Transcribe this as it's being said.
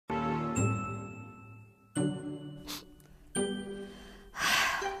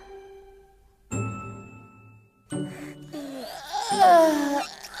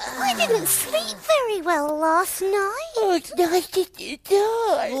didn't sleep very well last night. Oh, it's nice to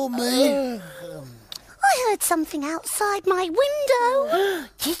die. Oh, me. I heard something outside my window.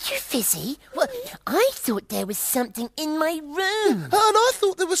 Did you, Fizzy? Well, I thought there was something in my room. And I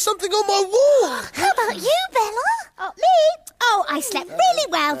thought there was something on my wall. How about you, Bella? Oh, me? Oh, I slept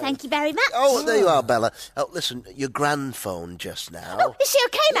really well, thank you very much. Oh, there you are, Bella. Oh, listen, your gran phoned just now. Oh, is she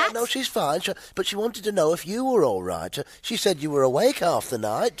okay, Max? No, she's fine, but she wanted to know if you were all right. She said you were awake half the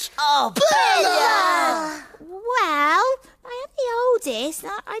night. Oh, Bella! Well, I am the oldest.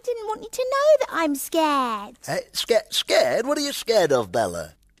 I didn't want you to know that I'm scared. Hey, scared? What are you scared of,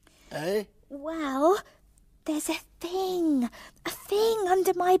 Bella? Eh? Well, there's a thing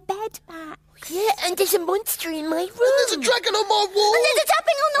under my bed, Max. Yeah, and there's a monster in my room. And there's a dragon on my wall. And there's a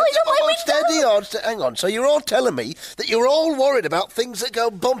tapping on noise on my window. Steady on, hang on. So you're all telling me that you're all worried about things that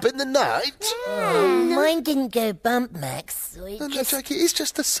go bump in the night? Mine didn't go bump, Max. So No, Jackie, it's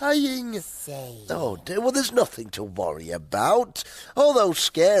just a saying. say. Oh, dear. Well, there's nothing to worry about. All those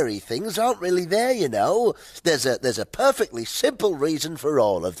scary things aren't really there, you know. There's a perfectly simple reason for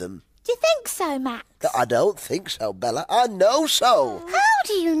all of them. Do you think so, Max? I don't think so, Bella. I know so. How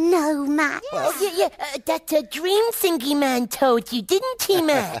do you know, Max? Oh, yeah, that dream thingy man told you, didn't he,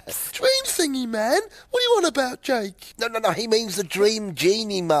 Max? Dream thingy, man? What are you on about, Jake? No, he means the dream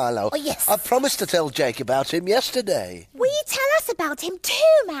genie, Milo. Oh, yes. I promised to tell Jake about him yesterday. Will you tell us about him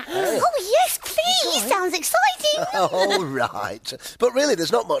too, Max? Oh, yes, please. Sounds exciting. All right. But really,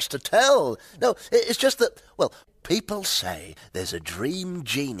 there's not much to tell. No, it's just that, well, people say there's a dream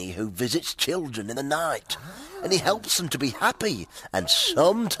genie who visits children in the night, and he helps them to be happy, and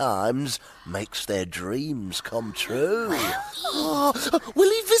sometimes makes their dreams come true. Will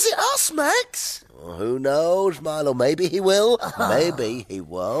he visit us, Max? Well, who knows, Milo? Maybe he will, maybe he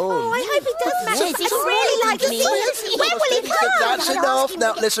won't. Oh, I hope he does, Max. Yes, I'd it's really like to see him. When will he come? That's enough.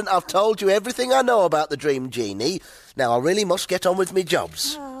 Now, listen, I've told you everything I know about the dream genie. Now, I really must get on with me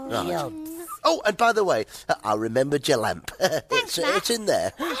jobs. Right. Oh, and by the way, I remembered your lamp. It's in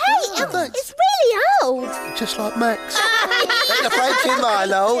there. Hey, thanks. it's really old. Just like Max. Thank you,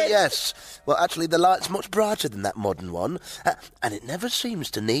 Milo. Yes. Well, actually, the light's much brighter than that modern one. And it never seems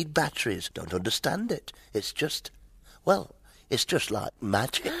to need batteries. Don't understand it. It's just, well, it's just like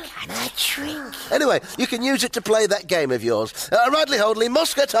magic. Magic. Anyway, you can use it to play that game of yours. Rightly, Holdley,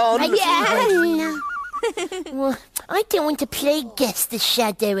 must get on. Yeah. Well, I don't want to play Guess the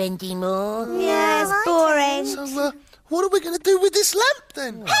Shadow anymore. Yeah, it's boring. So, what are we going to do with this lamp,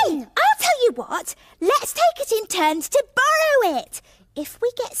 then? Hey, I'll tell you what. Let's take it in turns to borrow it. If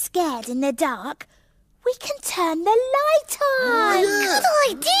we get scared in the dark, we can turn the light on. Good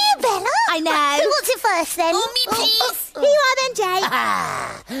idea, Bella. I know. Who wants it first, then? Oh, me, please. Here you are then, Jake.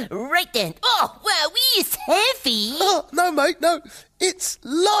 Ah, right then. Oh, wow, it's heavy. Oh, no, mate, no. It's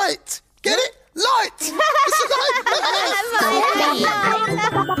light. Get it? Light! It's a light!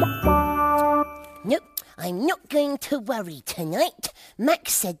 Nope, I'm not going to worry tonight.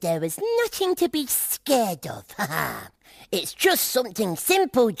 Max said there was nothing to be scared of. It's just something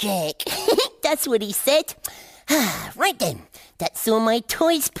simple, Jake. That's what he said. Right then, that's all my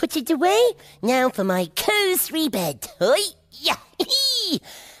toys put it away. Now for my cozy bed. Oi, yeah.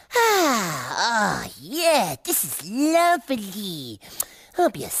 Yeah, this is lovely. I'll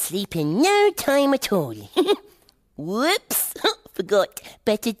be asleep in no time at all. Whoops! Forgot.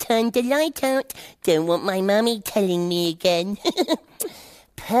 Better turn the light out. Don't want my mummy telling me again.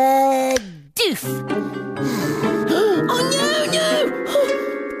 Perdoof! Oh, no!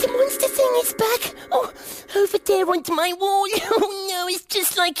 The monster thing is back! Oh, over there onto my wall. Oh, no, it's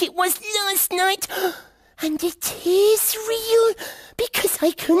just like it was last night. And it is real, because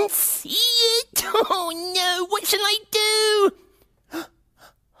I couldn't see it. Oh, no, what shall I do?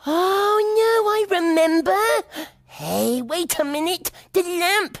 Oh, no, I remember. Hey, wait a minute. The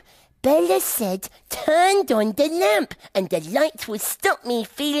lamp. Bella said turned on the lamp and the light will stop me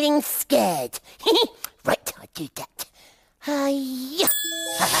feeling scared. Right, I'll do that. Hiya.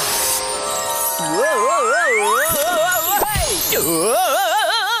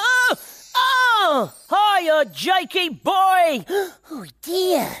 Oh, hiya, Jakey boy. Oh,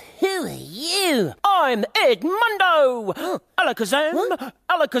 dear. Who are you? I'm Edmundo! Alakazam,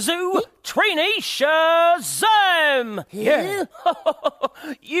 Alakazoo, Tweenies, Shazam! Yeah.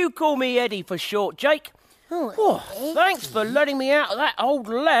 You call me Eddie for short, Jake. Oh, Thanks for letting me out of that old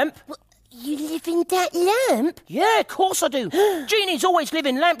lamp. You live in that lamp? Yeah, of course I do. Genies always live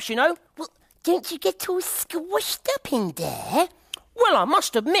in lamps, you know. Well, don't you get all squished up in there? Well, I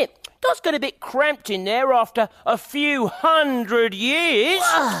must admit, it does get a bit cramped in there after a few 100 years.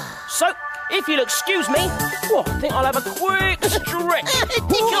 So, If you'll excuse me, I think I'll have a quick stretch.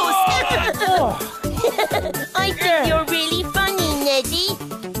 I think you're really funny, Neddy.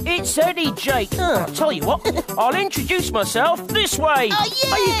 It's Eddie, Jake. I'll tell you what, I'll introduce myself this way. Oh,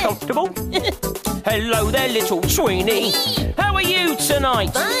 yeah. Are you comfortable? Hello there, little Tweenie. How are you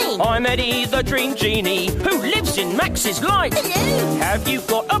tonight? Fine. I'm Eddie, the Dream Genie, who lives in Max's life. Hello. Have you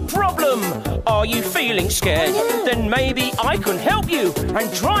got a problem? Are you feeling scared? Then maybe I can help you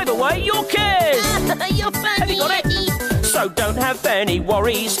and drive away your cares. You're funny, Have you got it? Eddie. So don't have any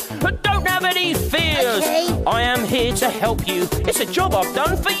worries, but don't have any fears. Okay. I am here to help you. It's a job I've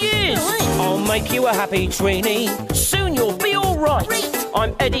done for years. Right. I'll make you a happy Tweenie. Soon you'll be all right. Great.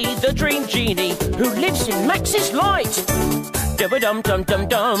 I'm Eddie, the Dream Genie, who lives in Max's light.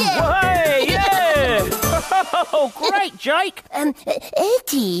 Dum-a-dum-dum-dum-dum. Yeah. Hey, yeah! Oh, great, Jake.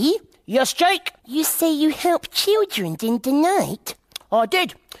 Eddie, Yes, Jake? you say you help children in the night? I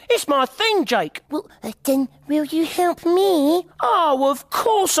did. It's my thing, Jake. Well, then will you help me? Oh, of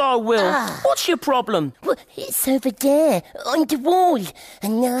course I will. What's your problem? Well, it's over there, on the wall. A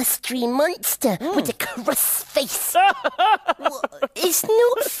nasty monster with a cross face. Well, it's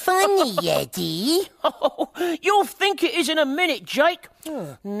not funny, Eddie. Oh, you'll think it is in a minute, Jake.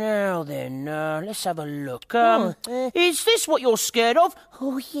 Now then, let's have a look. Is this what you're scared of?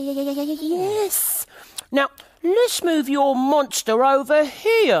 Oh, yes. Now, let's move your monster over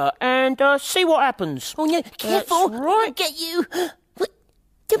here and see what happens. Oh, no, careful. That's right. I'll get you. What?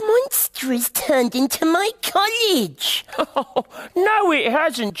 The monster has turned into my college. No, it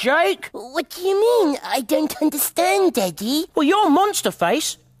hasn't, Jake. What do you mean? I don't understand, Eddie. Well, your monster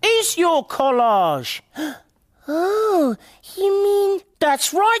face is your collage. Oh, you mean...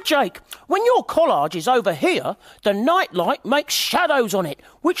 That's right, Jake. When your collage is over here, the nightlight makes shadows on it,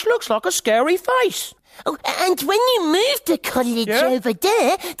 which looks like a scary face. Oh, and when you move the college Yeah? over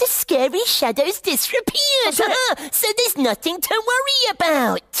there, the scary shadows disappear. That's it. So there's nothing to worry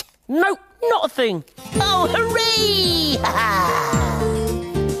about. No, not a thing. Oh, hooray!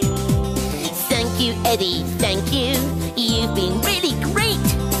 Thank you, Eddie, thank you. You've been really great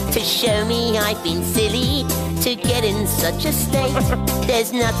to show me I've been silly to get in such a state.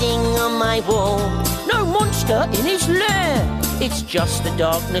 There's nothing on my wall. No monster in his lair. It's just the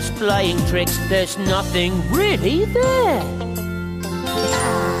darkness playing tricks. There's nothing really there.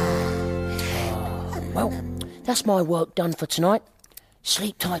 Well, that's my work done for tonight.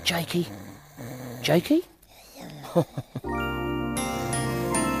 Sleep tight, Jakey. Jakey?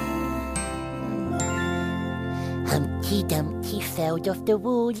 Humpty Dumpty fell off the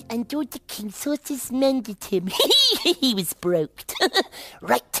wall and all the king's horses mended him. He was broke.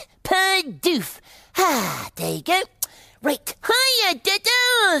 Right, per doof. There you go. Right, hiya,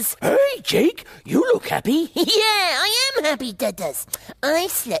 Duddles! Hey, Jake, you look happy. Yeah, I am happy, Duddles. I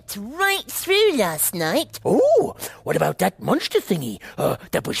slept right through last night. Oh, what about that monster thingy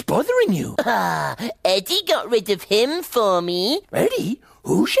that was bothering you? Eddie got rid of him for me. Eddie?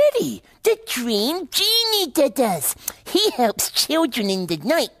 Who's Eddie? The Dream Genie, Duddles. He helps children in the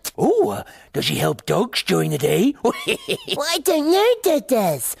night. Oh, does he help dogs during the day? Well, I don't know,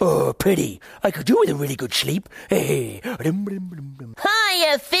 Duddles. Oh, pity. I could do with a really good sleep. Hey.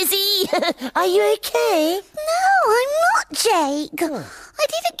 Hiya, Fizzy. Are you okay? No, I'm not, Jake. I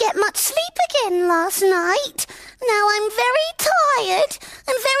didn't get much sleep again last night. Now I'm very tired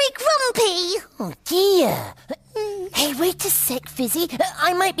and very grumpy. Oh, dear. Hey, wait a sec, Fizzy.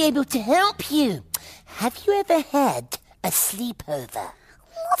 I might be able to help you. Have you ever had a sleepover?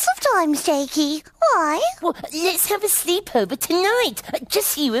 Lots of times, Jakey. Why? Well, let's have a sleepover tonight.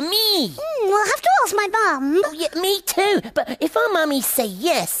 Just you and me. I'll have to ask my mum. Oh, yeah, me too. But if our mummies say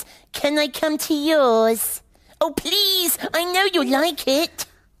yes, can I come to yours? Oh, please. I know you'll like it.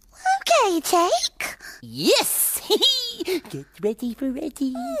 Okay, Jake. Yes. Get ready for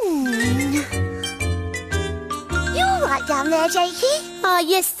Eddie. You all right down there, Jakey?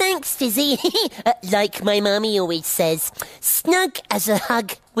 Yes, thanks, Fizzy. Like my mummy always says, snug as a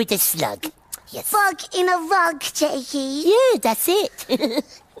hug with a slug. Yes. Bug in a rug, Jakey. Yeah, that's it.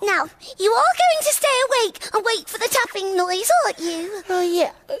 Now, you are going to stay awake and wait for the tapping noise, aren't you? Oh,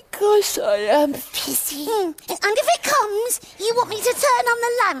 yeah, of course I am, Fizzy. And if it comes, you want me to turn on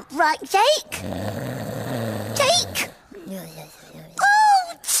the lamp, right, Jake? Jake?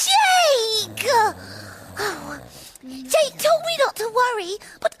 Oh, Jake! Oh, Jake told me not to worry,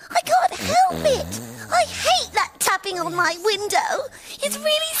 but I can't help it. I hate that tapping on my window. It's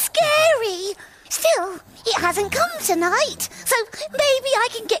really scary. Still, it hasn't come tonight, so maybe I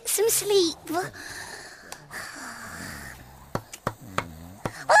can get some sleep.